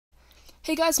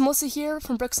Hey guys, Melissa here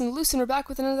from Bricks and Loose, and we're back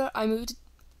with another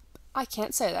I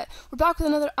can't say that. We're back with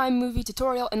another iMovie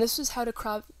tutorial, and this is how to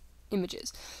crop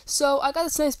images. So I got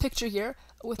this nice picture here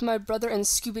with my brother and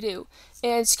Scooby-Doo,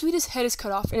 and Scooby-Doo's head is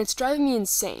cut off, and it's driving me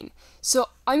insane. So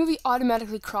iMovie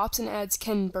automatically crops and adds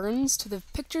Ken Burns to the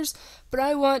pictures, but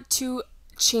I want to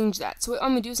change that. So what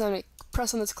I'm going to do is I'm going to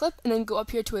press on this clip, and then go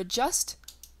up here to adjust,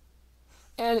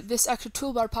 and this extra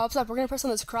toolbar pops up. We're going to press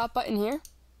on this crop button here.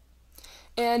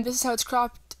 And this is how it's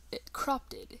cropped.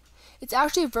 It's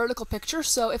actually a vertical picture,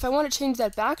 so if I want to change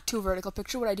that back to a vertical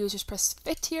picture, what I do is just press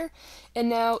fit here, and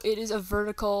now it is a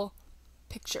vertical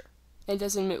picture, and it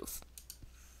doesn't move.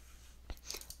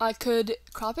 I could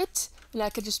crop it, and I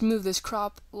could just move this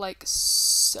crop like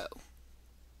so.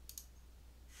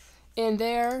 And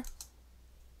there,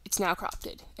 it's now cropped.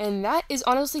 And that is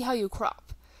honestly how you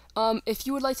crop. If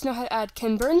you would like to know how to add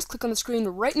Ken Burns, click on the screen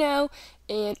right now,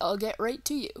 and I'll get right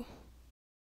to you.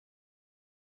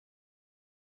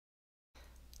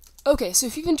 Okay, so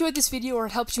if you've enjoyed this video or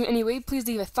it helps you in any way, please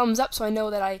leave a thumbs up so I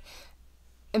know that I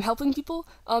am helping people.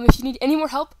 If you need any more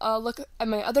help, look at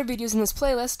my other videos in this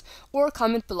playlist or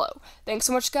comment below. Thanks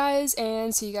so much, guys,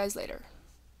 and see you guys later.